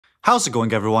How's it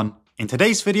going, everyone? In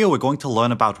today's video, we're going to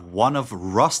learn about one of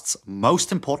Rust's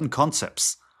most important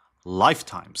concepts,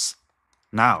 lifetimes.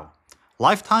 Now,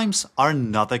 lifetimes are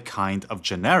another kind of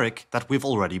generic that we've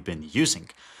already been using,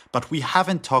 but we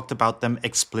haven't talked about them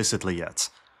explicitly yet.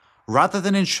 Rather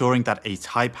than ensuring that a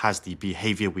type has the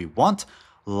behavior we want,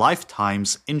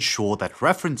 lifetimes ensure that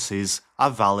references are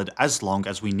valid as long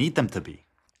as we need them to be.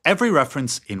 Every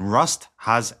reference in Rust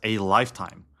has a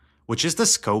lifetime, which is the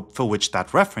scope for which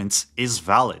that reference is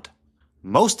valid.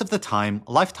 Most of the time,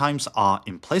 lifetimes are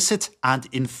implicit and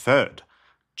inferred.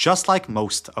 Just like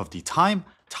most of the time,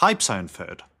 types are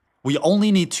inferred. We only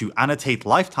need to annotate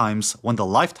lifetimes when the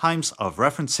lifetimes of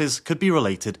references could be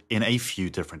related in a few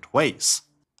different ways.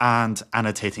 And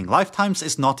annotating lifetimes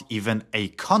is not even a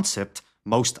concept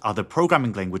most other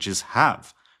programming languages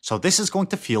have. So this is going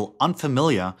to feel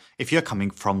unfamiliar if you're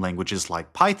coming from languages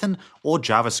like Python or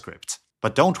JavaScript.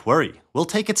 But don't worry, we'll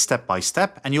take it step by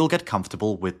step and you'll get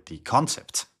comfortable with the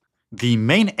concept. The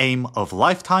main aim of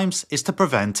lifetimes is to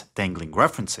prevent dangling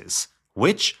references,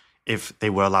 which, if they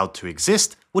were allowed to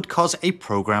exist, would cause a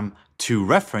program to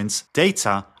reference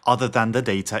data other than the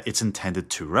data it's intended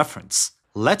to reference.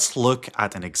 Let's look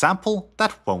at an example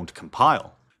that won't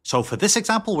compile. So for this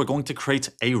example, we're going to create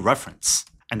a reference,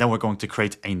 and then we're going to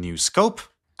create a new scope,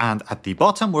 and at the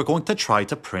bottom, we're going to try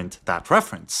to print that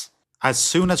reference. As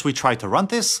soon as we try to run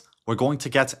this, we're going to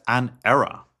get an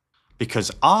error,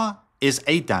 because R is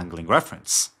a dangling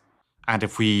reference. And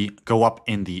if we go up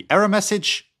in the error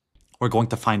message, we're going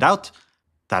to find out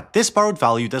that this borrowed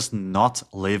value does not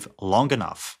live long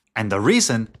enough. And the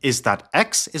reason is that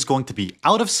X is going to be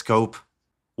out of scope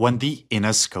when the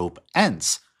inner scope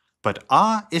ends, but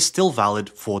R is still valid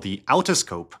for the outer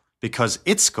scope because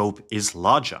its scope is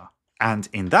larger. And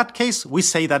in that case, we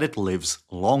say that it lives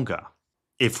longer.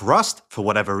 If Rust, for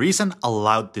whatever reason,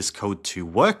 allowed this code to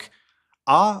work,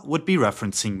 R would be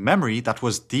referencing memory that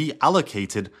was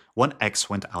deallocated when X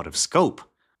went out of scope.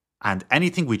 And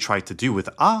anything we tried to do with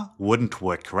R wouldn't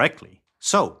work correctly.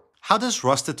 So, how does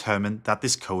Rust determine that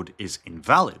this code is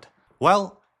invalid?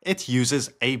 Well, it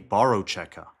uses a borrow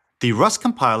checker. The Rust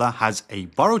compiler has a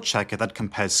borrow checker that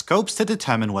compares scopes to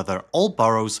determine whether all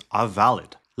borrows are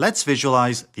valid. Let's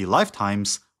visualize the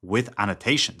lifetimes with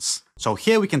annotations. So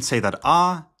here we can say that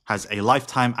R has a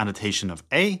lifetime annotation of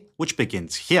A, which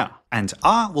begins here. And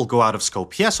R will go out of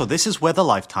scope here, so this is where the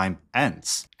lifetime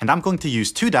ends. And I'm going to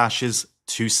use 2 dashes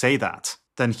to say that.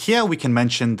 Then here we can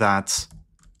mention that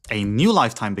a new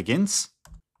lifetime begins,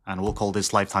 and we'll call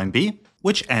this lifetime B,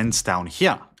 which ends down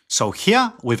here. So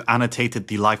here we've annotated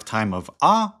the lifetime of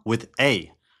R with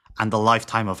A, and the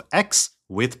lifetime of X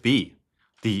with B.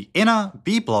 The inner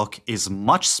B block is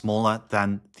much smaller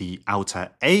than the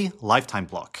outer A lifetime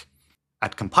block.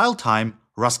 At compile time,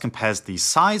 Rust compares the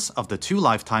size of the two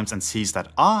lifetimes and sees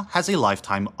that R has a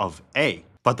lifetime of A,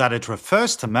 but that it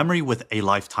refers to memory with a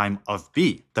lifetime of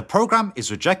B. The program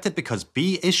is rejected because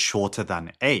B is shorter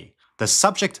than A. The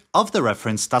subject of the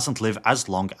reference doesn't live as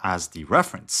long as the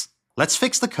reference. Let's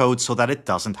fix the code so that it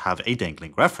doesn't have a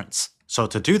dangling reference. So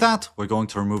to do that, we're going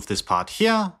to remove this part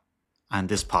here, and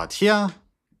this part here,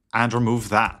 and remove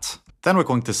that. Then we're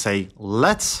going to say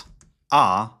let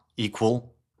R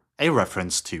equal a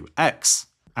reference to X.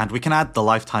 And we can add the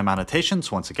lifetime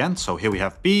annotations once again. So here we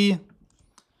have B,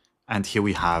 and here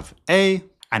we have A.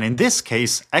 And in this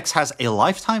case, X has a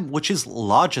lifetime which is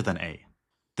larger than A.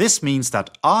 This means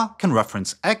that R can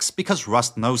reference X because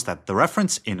Rust knows that the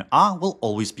reference in R will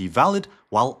always be valid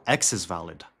while X is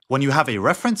valid. When you have a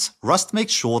reference, Rust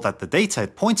makes sure that the data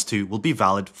it points to will be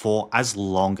valid for as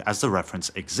long as the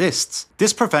reference exists.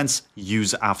 This prevents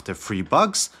use after free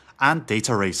bugs and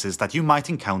data races that you might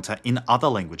encounter in other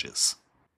languages.